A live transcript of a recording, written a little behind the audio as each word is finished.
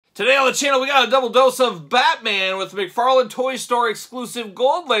Today on the channel, we got a double dose of Batman with McFarlane Toy Store exclusive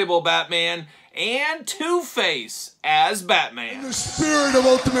gold label Batman and Two-Face as Batman. And the spirit of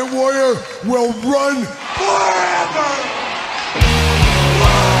Ultimate Warrior will run forever!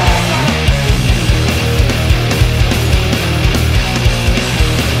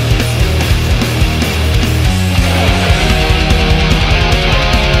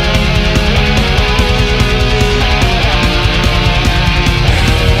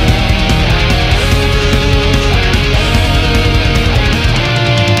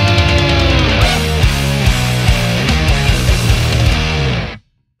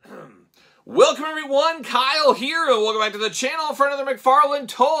 Welcome everyone, Kyle here, and welcome back to the channel for another McFarlane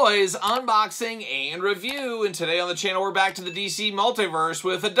Toys unboxing and review. And today on the channel, we're back to the DC Multiverse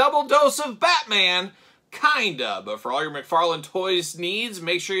with a double dose of Batman, kinda. But for all your McFarlane Toys needs,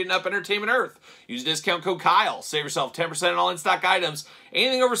 make sure you hit up Entertainment Earth. Use discount code Kyle. Save yourself 10% on all in-stock items.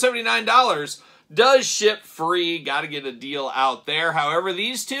 Anything over $79 does ship free. Got to get a deal out there. However,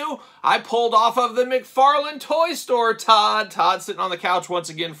 these two I pulled off of the McFarlane Toy Store. Todd's sitting on the couch once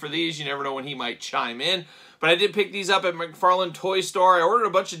again for these. You never know when he might chime in. But I did pick these up at McFarlane Toy Store. I ordered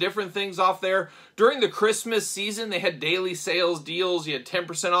a bunch of different things off there. During the Christmas season, they had daily sales deals. You had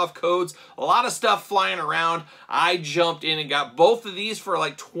 10% off codes. A lot of stuff flying around. I jumped in and got both of these for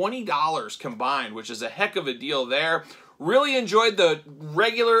like $20 combined, which is a heck of a deal there. Really enjoyed the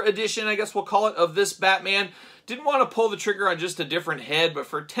regular edition, I guess we'll call it, of this Batman. Didn't want to pull the trigger on just a different head, but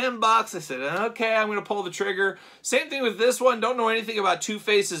for 10 bucks, I said, okay, I'm going to pull the trigger. Same thing with this one. Don't know anything about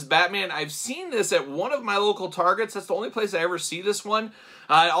Two-Face's Batman. I've seen this at one of my local Targets. That's the only place I ever see this one.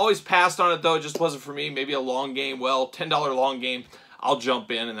 I always passed on it, though. It just wasn't for me. Maybe a long game. Well, $10 long game. I'll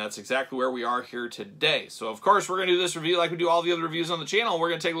jump in, and that's exactly where we are here today. So, of course, we're going to do this review like we do all the other reviews on the channel. We're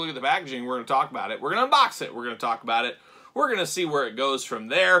going to take a look at the packaging. We're going to talk about it. We're going to unbox it. We're going to talk about it. We're going to see where it goes from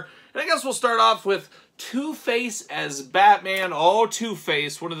there. And I guess we'll start off with Two-Face as Batman. Oh,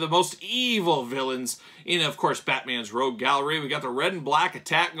 Two-Face, one of the most evil villains in, of course, Batman's Rogue Gallery. We got the red and black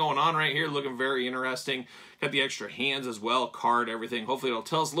attack going on right here, looking very interesting. Got the extra hands as well, card, everything. Hopefully it'll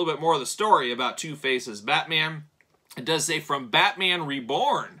tell us a little bit more of the story about Two-Face as Batman. It does say from Batman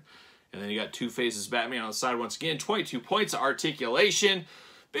Reborn. And then you got Two-Face's Batman on the side once again. 22 points of articulation.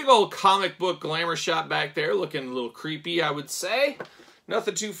 Big old comic book glamour shot back there, looking a little creepy, I would say.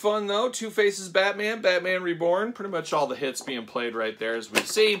 Nothing too fun, though. Two-Face's Batman, Batman Reborn. Pretty much all the hits being played right there, as we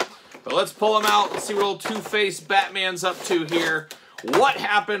see. But let's pull them out. Let's see what old Two-Face Batman's up to here. What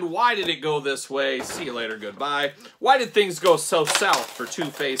happened? Why did it go this way? See you later. Goodbye. Why did things go so south for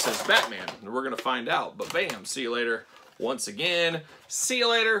Two-Face's Batman? We're going to find out. But bam, see you later. Once again, see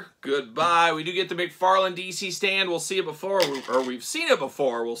you later, goodbye. We do get the McFarlane DC stand. We'll see it before, or we've seen it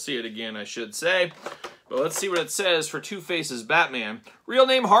before. We'll see it again, I should say. But let's see what it says for Two-Face's Batman. Real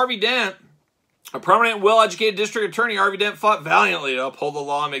name, Harvey Dent. A prominent and well-educated district attorney, Harvey Dent fought valiantly to uphold the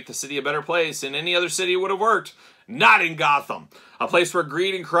law and make the city a better place. In any other city, it would have worked. Not in Gotham. A place where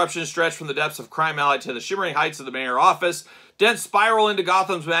greed and corruption stretched from the depths of crime allied to the shimmering heights of the mayor's office. Dent's spiral into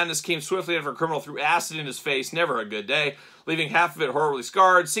Gotham's madness came swiftly after a criminal threw acid in his face. Never a good day. Leaving half of it horribly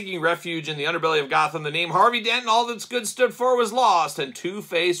scarred. Seeking refuge in the underbelly of Gotham, the name Harvey Dent and all that's good stood for was lost, and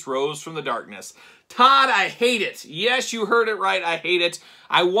Two-Face rose from the darkness. Todd, I hate it. Yes, you heard it right. I hate it.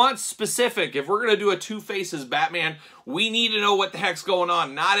 I want specific. If we're going to do a Two-Face's Batman, we need to know what the heck's going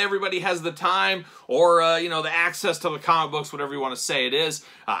on. Not everybody has the time or, you know, the access to the comic books, whatever you want to say it is.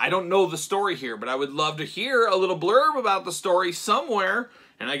 I don't know the story here, but I would love to hear a little blurb about the story somewhere.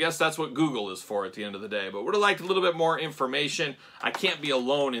 And I guess that's what Google is for at the end of the day. But would have liked a little bit more information. I can't be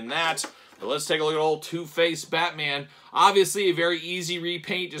alone in that. But let's take a look at old Two-Face Batman. Obviously, a very easy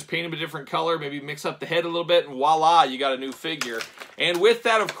repaint. Just paint him a different color. Maybe mix up the head a little bit. And voila, you got a new figure. And with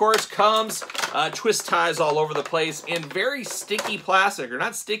that, of course, comes twist ties all over the place. And very sticky plastic. Or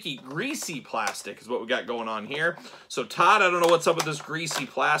not sticky, greasy plastic is what we got going on here. So, Todd, I don't know what's up with this greasy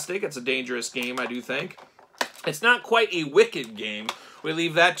plastic. It's a dangerous game, I do think. It's not quite a wicked game. We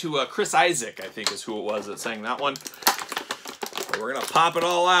leave that to Chris Isaac, I think is who it was that sang that one. But we're going to pop it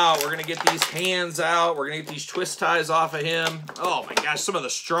all out. We're going to get these hands out. We're going to get these twist ties off of him. Oh my gosh, some of the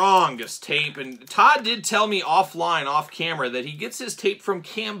strongest tape. And Todd did tell me offline, off camera, that he gets his tape from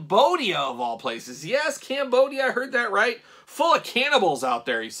Cambodia, of all places. Yes, Cambodia, I heard that right. Full of cannibals out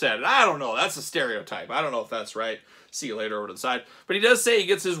there, he said. And I don't know, that's a stereotype. I don't know if that's right. See you later over to the side. But he does say he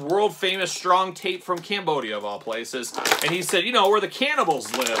gets his world-famous strong tape from Cambodia, of all places. And he said, you know, where the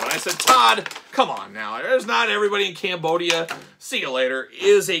cannibals live. And I said, Todd, come on now. There's not everybody in Cambodia, see you later,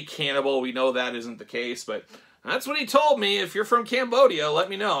 is a cannibal. We know that isn't the case, but that's what he told me. If you're from Cambodia, let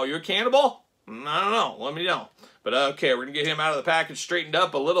me know. You're a cannibal? I don't know. Let me know. But okay, we're going to get him out of the package straightened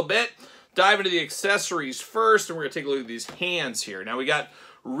up a little bit. Dive into the accessories first, and we're going to take a look at these hands here. Now we got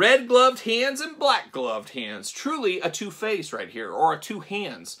red gloved hands and black gloved hands. Truly a two-face right here, or a two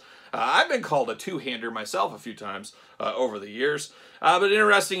hands. I've been called a two-hander myself a few times over the years. But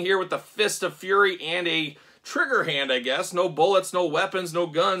interesting here with the Fist of Fury and a trigger hand, I guess. No bullets, no weapons, no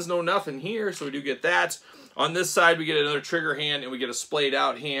guns, no nothing here. So we do get that. On this side, we get another trigger hand, and we get a splayed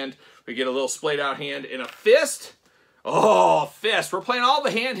out hand. We get a little splayed out hand and a fist. Oh, fist. We're playing all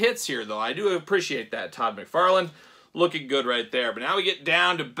the hand hits here, though. I do appreciate that, Todd McFarlane. Looking good right there. But now we get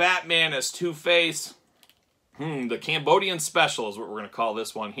down to Batman as Two-Face. The Cambodian Special is what we're going to call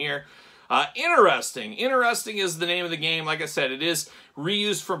this one here. Interesting. Interesting is the name of the game. Like I said, it is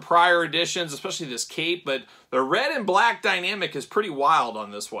reused from prior editions, especially this cape, but the red and black dynamic is pretty wild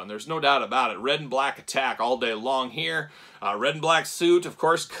on this one. There's no doubt about it. Red and black attack all day long here. Red and black suit, of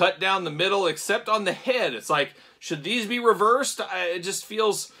course, cut down the middle, except on the head. It's like, should these be reversed? It just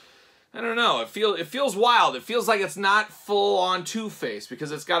feels, I don't know, it feels wild. It feels like it's not full on Two-Face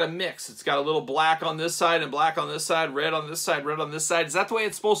because it's got a mix. It's got a little black on this side and black on this side, red on this side, red on this side. Is that the way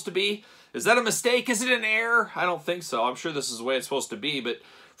it's supposed to be? Is that a mistake? Is it an error? I don't think so. I'm sure this is the way it's supposed to be, but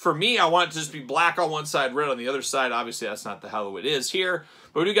for me, I want it to just be black on one side, red on the other side. Obviously, that's not how it is here.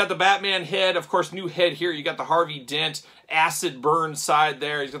 But we do got the Batman head. Of course, new head here. You got the Harvey Dent acid burn side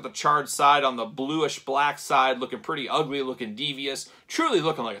there. He's got the charred side on the bluish black side, looking pretty ugly, looking devious, truly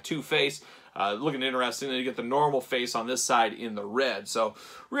looking like a Two-Face. Looking interesting. Then you get the normal face on this side in the red. So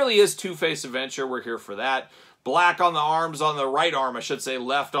really is Two-Face adventure. We're here for that. Black on the arms, on the right arm, I should say,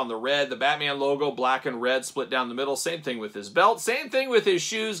 left on the red. The Batman logo, black and red, split down the middle. Same thing with his belt. Same thing with his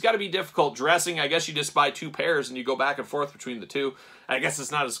shoes. Got to be difficult dressing. I guess you just buy two pairs and you go back and forth between the two. I guess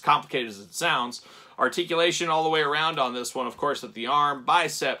it's not as complicated as it sounds. Articulation all the way around on this one, of course, at the arm.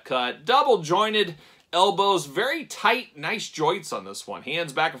 Bicep cut. Double jointed elbows. Very tight, nice joints on this one.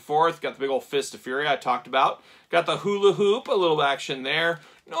 Hands back and forth. Got the big old Fist of Fury I talked about. Got the hula hoop. A little action there.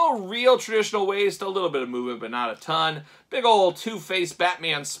 No real traditional waist, a little bit of movement, but not a ton. Big old Two-Face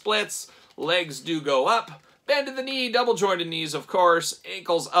Batman splits. Legs do go up. Bend to the knee, double jointed knees, of course.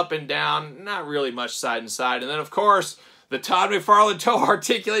 Ankles up and down, not really much side and side. And then, of course, the Todd McFarlane toe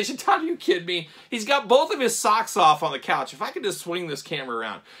articulation. Todd, are you kidding me? He's got both of his socks off on the couch. If I could just swing this camera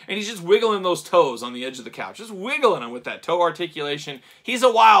around. And he's just wiggling those toes on the edge of the couch. Just wiggling them with that toe articulation. He's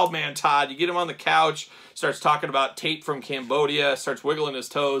a wild man, Todd. You get him on the couch, starts talking about tape from Cambodia, starts wiggling his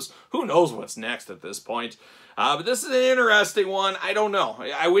toes. Who knows what's next at this point? But this is an interesting one. I don't know.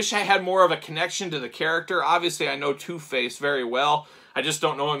 I wish I had more of a connection to the character. Obviously, I know Two-Face very well. I just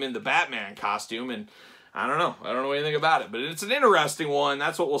don't know him in the Batman costume, and I don't know. I don't know anything about it, but it's an interesting one.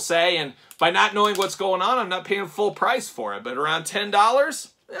 That's what we'll say, and by not knowing what's going on, I'm not paying full price for it, but around $10?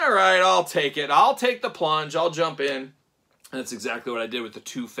 All right, I'll take it. I'll take the plunge. I'll jump in. That's exactly what I did with the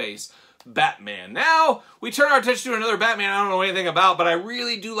Two-Face Batman. Now, we turn our attention to another Batman I don't know anything about, but I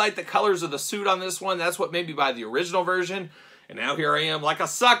really do like the colors of the suit on this one. That's what made me buy the original version, and now here I am like a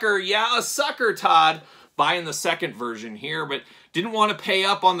sucker. Yeah, a sucker, Todd, buying the second version here, but didn't want to pay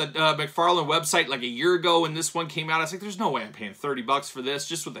up on the McFarlane website like a year ago when this one came out. I was like, there's no way I'm paying 30 bucks for this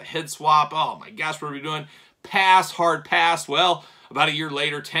just with a head swap. Oh my gosh, what are we doing? Pass, hard pass. Well, about a year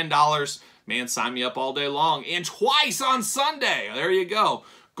later, $10. Man, sign me up all day long. And twice on Sunday. There you go.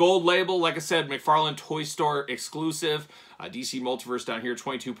 Gold label, like I said, McFarlane Toy Store exclusive. DC Multiverse down here,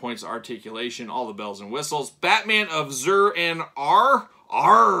 22 points articulation, all the bells and whistles. Batman of Zur-En-Arrh.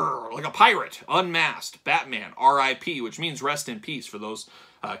 Arr, like a pirate, unmasked, Batman, R.I.P., which means rest in peace for those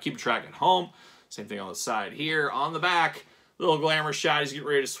keeping track at home. Same thing on the side here. On the back, little glamour shot. He's getting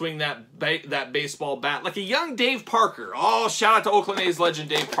ready to swing that baseball bat like a young Dave Parker. Oh, shout out to Oakland A's legend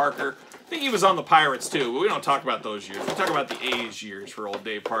Dave Parker. I think he was on the Pirates too, but we don't talk about those years. We talk about the A's years for old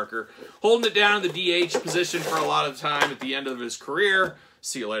Dave Parker. Holding it down in the DH position for a lot of time at the end of his career.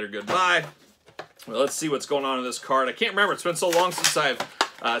 See you later, goodbye. Well, let's see what's going on in this card. I can't remember. It's been so long since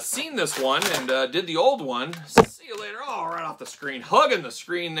I've seen this one and did the old one. See you later. Oh, right off the screen. Hugging the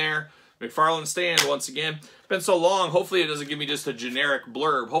screen there. McFarlane stand once again. Been so long. Hopefully it doesn't give me just a generic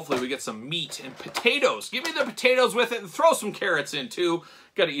blurb. Hopefully we get some meat and potatoes. Give me the potatoes with it and throw some carrots in too.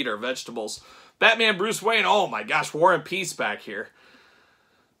 Got to eat our vegetables. Batman Bruce Wayne. Oh my gosh, War and Peace back here.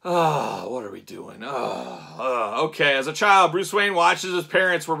 Oh, what are we doing? Okay. As a child, Bruce Wayne watches his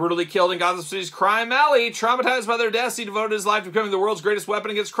parents were brutally killed in Gotham City's crime alley. Traumatized by their deaths, he devoted his life to becoming the world's greatest weapon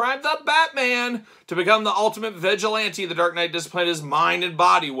against crime, the Batman. To become the ultimate vigilante, the Dark Knight disciplined his mind and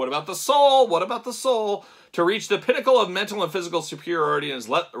body. What about the soul? What about the soul? To reach the pinnacle of mental and physical superiority in his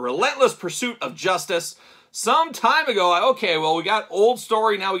relentless pursuit of justice. Some time ago, okay, well, we got old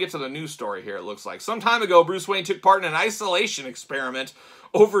story, now we get to the new story here, it looks like. Some time ago, Bruce Wayne took part in an isolation experiment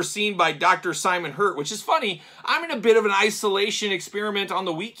overseen by Dr. Simon Hurt, which is funny. I'm in a bit of an isolation experiment on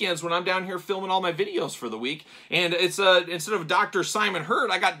the weekends when I'm down here filming all my videos for the week. And it's instead of Dr. Simon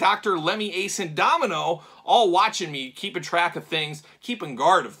Hurt, I got Dr. Lemmy Ace and Domino all watching me, keeping track of things, keeping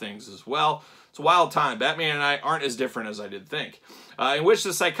guard of things as well. It's a wild time. Batman and I aren't as different as I did think. In which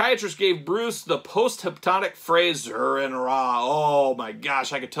the psychiatrist gave Bruce the post-hypnotic phrase, Zur-En-Arrh. Oh my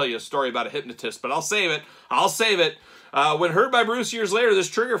gosh, I could tell you a story about a hypnotist, but I'll save it. I'll save it. When heard by Bruce years later, this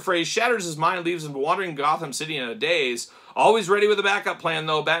trigger phrase shatters his mind, leaves him wandering Gotham City in a daze. Always ready with a backup plan,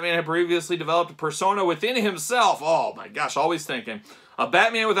 though, Batman had previously developed a persona within himself. Oh my gosh, always thinking. A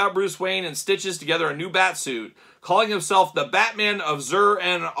Batman without Bruce Wayne and stitches together a new Batsuit, calling himself the Batman of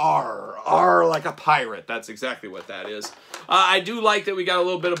Zur-En-Arrh. Arr like a pirate. That's exactly what that is. I do like that we got a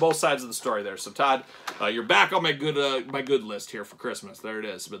little bit of both sides of the story there. So Todd, you're back on my good list here for Christmas. There it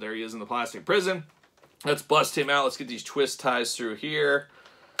is. But there he is in the plastic prison. Let's bust him out. Let's get these twist ties through here.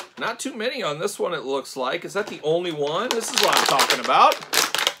 Not too many on this one, it looks like. Is that the only one? This is what I'm talking about.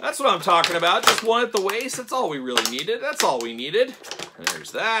 That's what I'm talking about. Just one at the waist. That's all we really needed. That's all we needed. And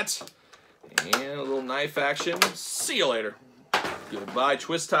there's that. And a little knife action. See you later. Goodbye,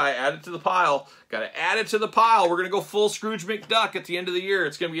 twist tie. Add it to the pile. Got to add it to the pile. We're going to go full Scrooge McDuck at the end of the year.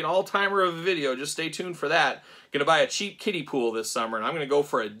 It's going to be an all-timer of a video. Just stay tuned for that. Going to buy a cheap kiddie pool this summer, and I'm going to go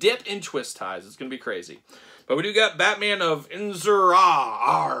for a dip in twist ties. It's going to be crazy. But we do got Batman of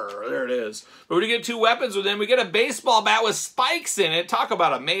Zur-En-Arrh. There it is. But we do get two weapons with him. We get a baseball bat with spikes in it. Talk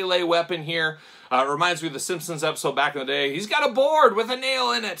about a melee weapon here. It reminds me of the Simpsons episode back in the day. He's got a board with a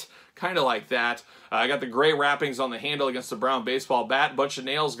nail in it. Kind of like that. I got the gray wrappings on the handle against the brown baseball bat. Bunch of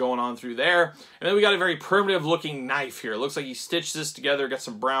nails going on through there. And then we got a very primitive looking knife here. It looks like he stitched this together. Got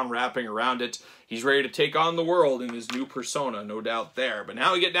some brown wrapping around it. He's ready to take on the world in his new persona. No doubt there. But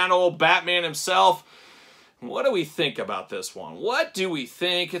now we get down to old Batman himself. What do we think about this one? What do we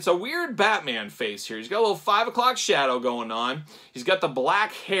think? It's a weird Batman face here. He's got a little 5 o'clock shadow going on. He's got the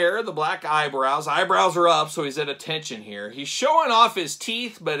black hair, the black eyebrows. Eyebrows are up, so he's at attention here. He's showing off his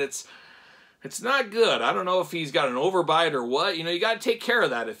teeth, but it's not good. I don't know if he's got an overbite or what. You know, you got to take care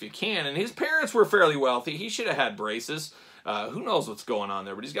of that if you can. And his parents were fairly wealthy. He should have had braces. Who knows what's going on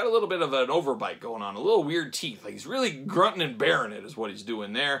there, but he's got a little bit of an overbite going on. A little weird teeth. Like he's really grunting and bearing it is what he's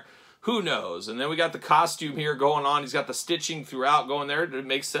doing there. Who knows? And then we got the costume here going on. He's got the stitching throughout going there. It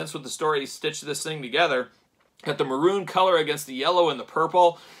makes sense with the story. He stitched this thing together. Got the maroon color against the yellow and the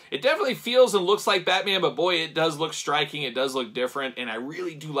purple. It definitely feels and looks like Batman, but boy, it does look striking. It does look different, and I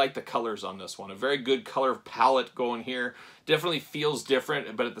really do like the colors on this one. A very good color palette going here. Definitely feels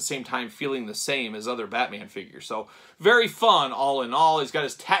different, but at the same time feeling the same as other Batman figures. So very fun all in all. He's got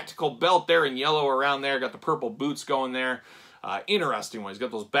his tactical belt there in yellow around there. Got the purple boots going there. Interesting one. He's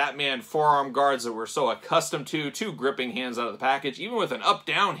got those Batman forearm guards that we're so accustomed to. Two gripping hands out of the package, even with an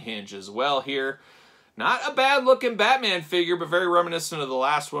up-down hinge as well here. Not a bad-looking Batman figure, but very reminiscent of the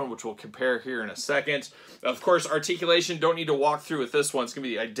last one, which we'll compare here in a second. Of course, articulation, don't need to walk through with this one. It's going to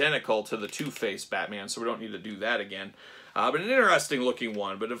be identical to the Two-Face Batman, so we don't need to do that again. But an interesting-looking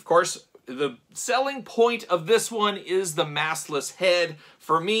one. But, of course, the selling point of this one is the maskless head.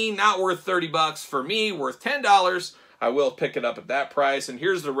 For me, not worth 30 bucks. For me, worth $10. I will pick it up at that price. And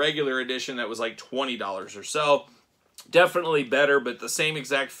here's the regular edition that was like $20 or so. Definitely better, but the same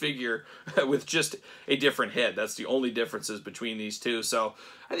exact figure with just a different head. That's the only differences between these two. So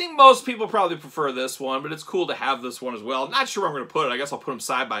I think most people probably prefer this one, but it's cool to have this one as well. Not sure where I'm going to put it. I guess I'll put them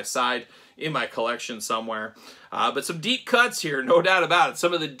side by side in my collection somewhere. But some deep cuts here, no doubt about it.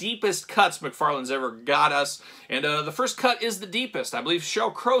 Some of the deepest cuts McFarlane's ever got us. And the first cut is the deepest. I believe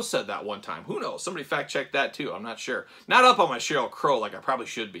Sheryl Crow said that one time. Who knows? Somebody fact check that too. I'm not sure. Not up on my Sheryl Crow like I probably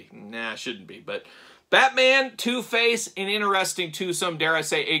should be. Nah, shouldn't be. But Batman, Two-Face, an interesting twosome, dare I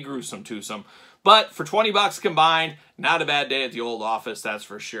say a gruesome twosome. But for 20 bucks combined, not a bad day at the old office, that's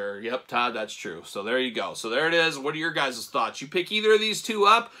for sure. Yep, Todd, that's true. So there you go. So there it is. What are your guys' thoughts? You pick either of these two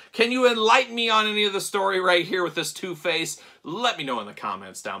up? Can you enlighten me on any of the story right here with this Two-Face? Let me know in the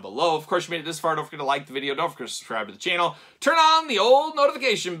comments down below. Of course, you made it this far. Don't forget to like the video. Don't forget to subscribe to the channel. Turn on the old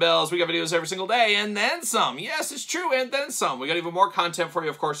notification bells. We got videos every single day, and then some. Yes, it's true, and then some. We got even more content for you,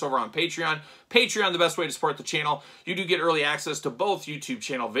 of course, over on Patreon. Patreon, the best way to support the channel. You do get early access to both YouTube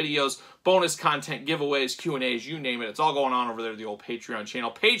channel videos, bonus content, giveaways, Q&As, you name it. It's all going on over there, the old Patreon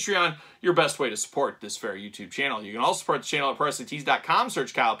channel. Patreon, your best way to support this very YouTube channel. You can also support the channel at ProWrestlingTees.com.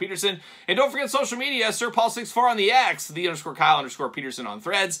 Search Kyle Peterson. And don't forget social media, SirPaul64 on the X, _Kyle_Peterson on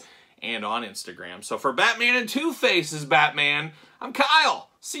Threads, and on Instagram. So for Batman and Two-Face's Batman, I'm Kyle.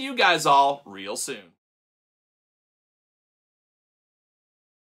 See you guys all real soon.